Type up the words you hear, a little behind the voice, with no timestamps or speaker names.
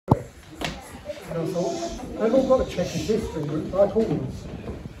And I thought, they've all got a checkered history, like all of us.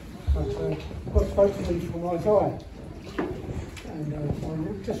 But God spoke to me from Isaiah. And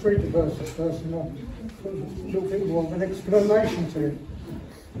I'll just read the verses first, and I'll put a little bit more of an explanation to it.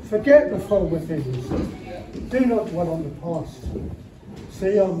 Forget the former things. Do not dwell on the past.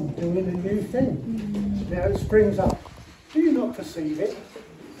 See, I'm doing a new thing. Now it springs up. Do you not perceive it?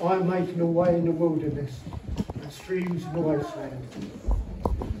 I am making a way in the wilderness, and streams in the wasteland.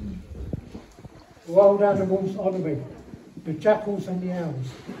 The wild animals honour me, the jackals and the owls,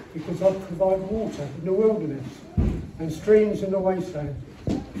 because I provide water in the wilderness and streams in the wasteland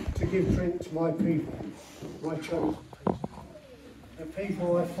to give drink to my people, my chosen people, the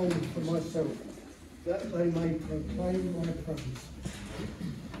people I formed for myself, that they may proclaim my praise.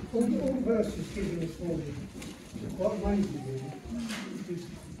 All the verses given this morning are quite amazing,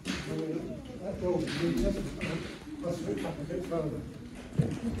 really. That door, I switch up a bit further.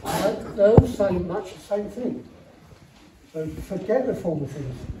 They all say much the same thing. So forget the former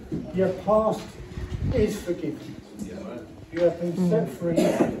things. Your past is forgiven. You have been set free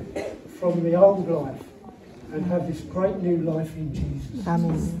from the old life and have this great new life in Jesus.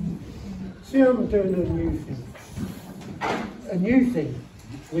 Amen. See, I'm doing a new thing. A new thing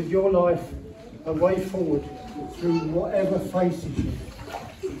with your life, a way forward through whatever faces you.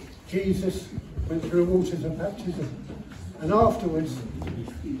 Jesus went through waters of baptism, and afterwards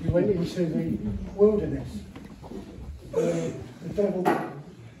he went into the wilderness. The devil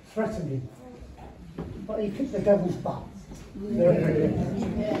threatened him, but he kicked the devil's butt.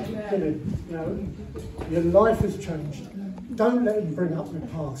 Your life has changed. Don't let him bring up the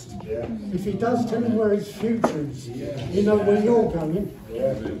past. If he does, tell him where his future is. You know where you're going.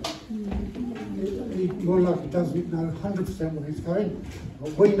 More likely doesn't know 100% where he's going,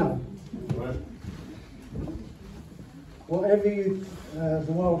 but we know. Whatever you,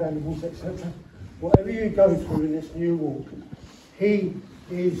 the wild animals, etc., whatever you go through in this new walk, he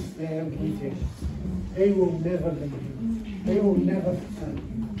is there with you. He will never leave you. He will never forsake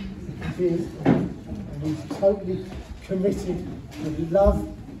you. He is there, and he's totally committed to love,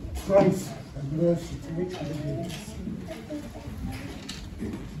 grace, and mercy to each of you.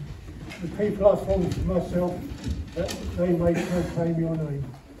 The people I formed for myself, that they may proclaim your name.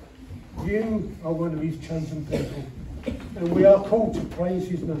 You are one of his chosen people, and we are called to praise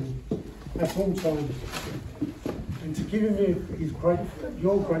his name at all times, and to give him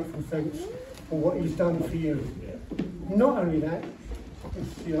your grateful thanks for what he's done for you. Not only that,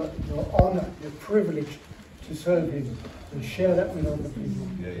 it's your honour, your privilege to serve him and share that with other people,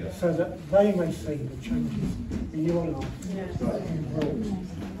 so that they may see the changes in your life that you've brought.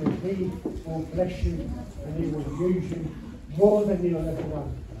 And he will bless you, and he will use you more than you'll ever know.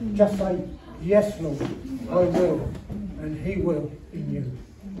 Just say, yes, Lord, I will, and he will in you.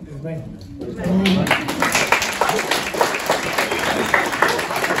 Amen.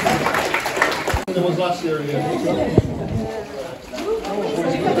 There was last year again.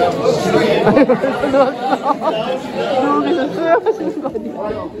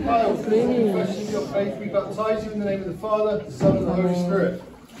 Your faith, we baptize you in the name of the Father, the Son, and the Holy Spirit.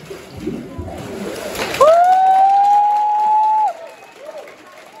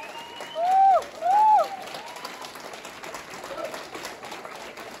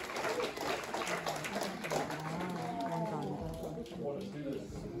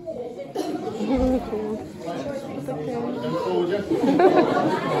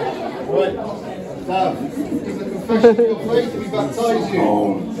 Right, now, in the confession of your faith, we baptize you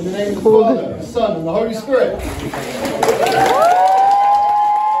in the name of the Father, the Son, and the Holy Spirit.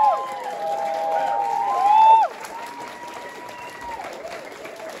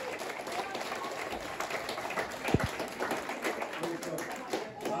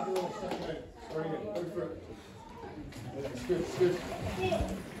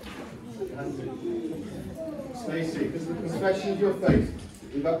 Stacey, this is the confession of your faith.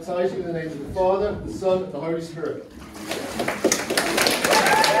 We baptize you in the name of the Father, the Son, and the Holy Spirit.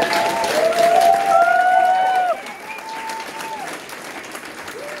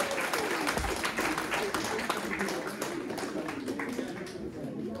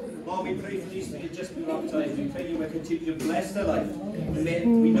 Lord, we pray for these that have just been baptized. We pray you will continue to bless their life.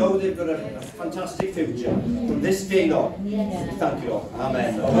 And we know they've got a fantastic future from this day on. Thank you, Lord.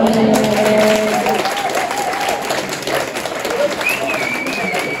 Amen. Amen.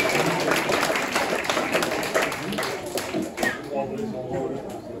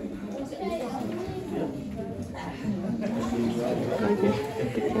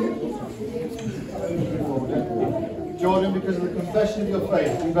 Jordan, because of the confession of your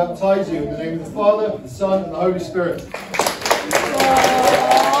faith, we baptize you in the name of the Father, the Son, and the Holy Spirit.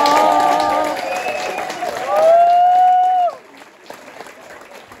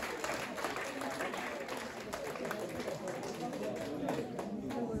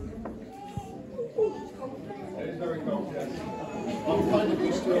 kind of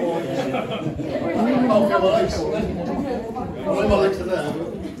used to it already. I can't feel my legs. I know my legs are there.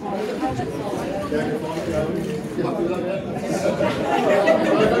 Yeah, you're fine. You happy with that,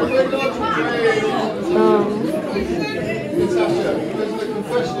 Natasha, because of the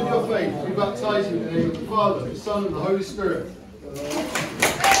confession of your faith, we baptize you in the name of the Father, the Son, and the Holy Spirit.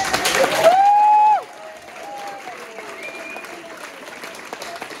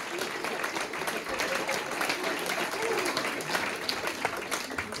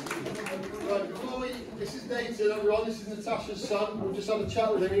 This is Nathan, everyone. This is Natasha's son. We've just had a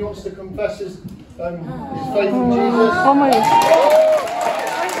chat with him. He wants to confess his faith in Jesus. Oh my God.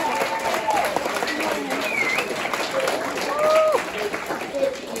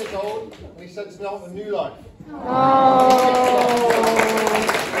 13 years old, and he said it's now a new life.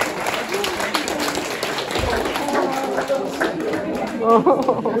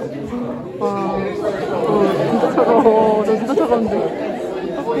 진짜 차가운데.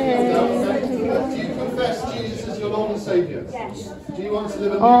 Do you confess Jesus as your Lord and Saviour? Yes. Do you want to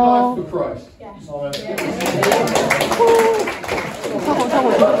live a new life for Christ? Yes. All right.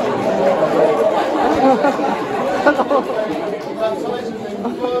 Baptize in the name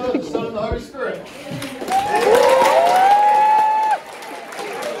of the Father, the Son, and the Holy Spirit.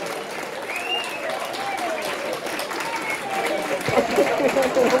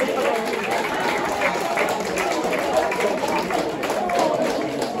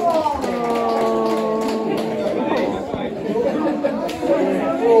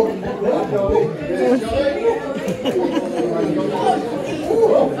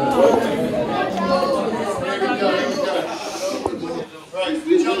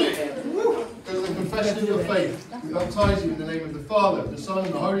 Of your faith, we baptize you in the name of the Father, the Son,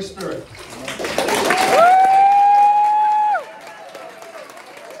 and the Holy Spirit.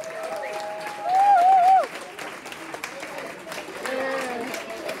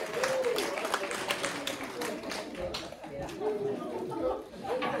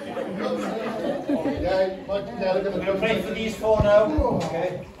 We're going to pray for these four now.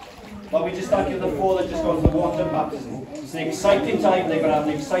 Okay. Well, we just thank you for the four that just got to the water baptism. It's an exciting time. They're going to have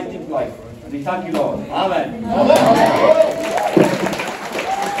an exciting life. We thank you, Lord. Amen.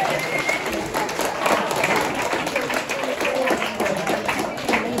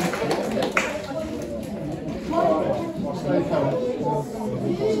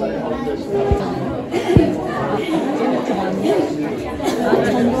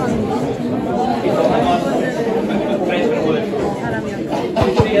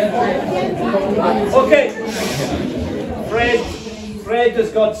 Okay. Fred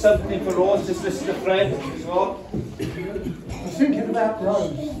has got something for Rose. Just listen to Fred. So. I was thinking about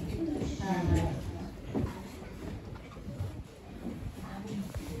Rose.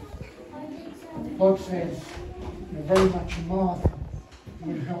 God says you're very much a Martha.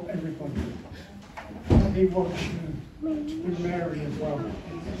 You would help everybody. And He wants you to be Mary as well.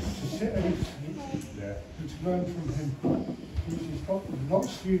 To sit at His feet and to learn from Him. He's got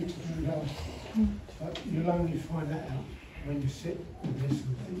lots for you to do now. But you'll only find that out when you sit and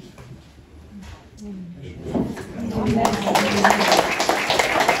listen to His feet.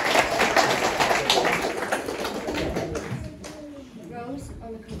 Rose, on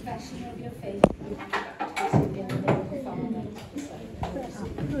the confession of your faith, in the name of the Father.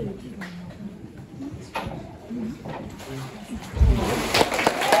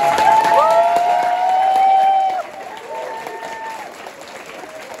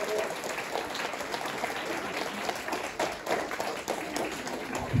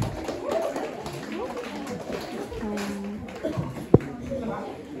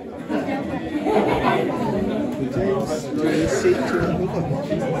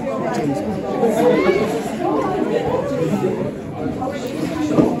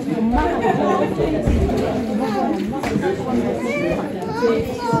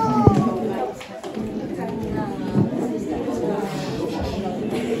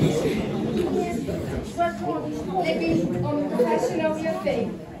 Living on the confession of your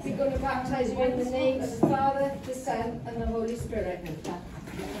faith, we're going to baptize you in the name of the Father, the Son, and the Holy Spirit.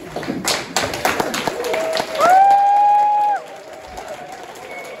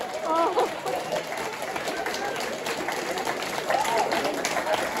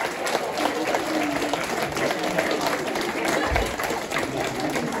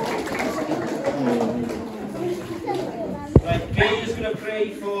 Right, Gail is going to pray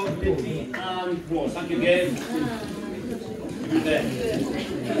for Lily and Rose. Thank you, Gail. There.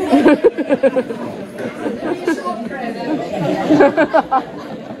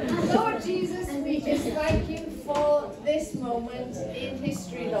 Lord Jesus, we just thank you for this moment in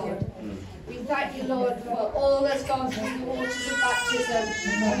history, Lord. We thank you, Lord, for all that's gone through the waters of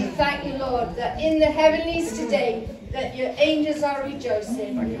baptism. And we thank you, Lord, that in the heavenlies today, that your angels are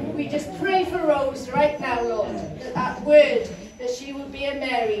rejoicing. We just pray for Rose right now, Lord, that that word, that she will be a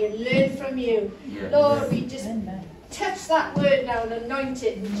Mary and learn from you. Lord, we just touch that word now and anoint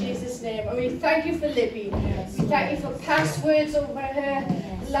it in Jesus' name. And we thank you for Libby. We thank you for past words over her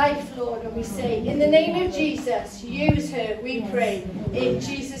life, Lord. And we say, in the name of Jesus, use her, we pray. In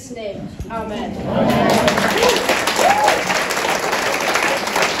Jesus' name, amen.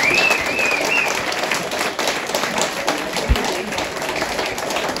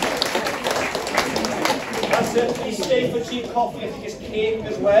 That's it. Please stay for tea, coffee. I think it's cake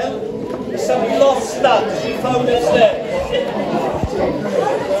as well. Somebody lost that. We found it there.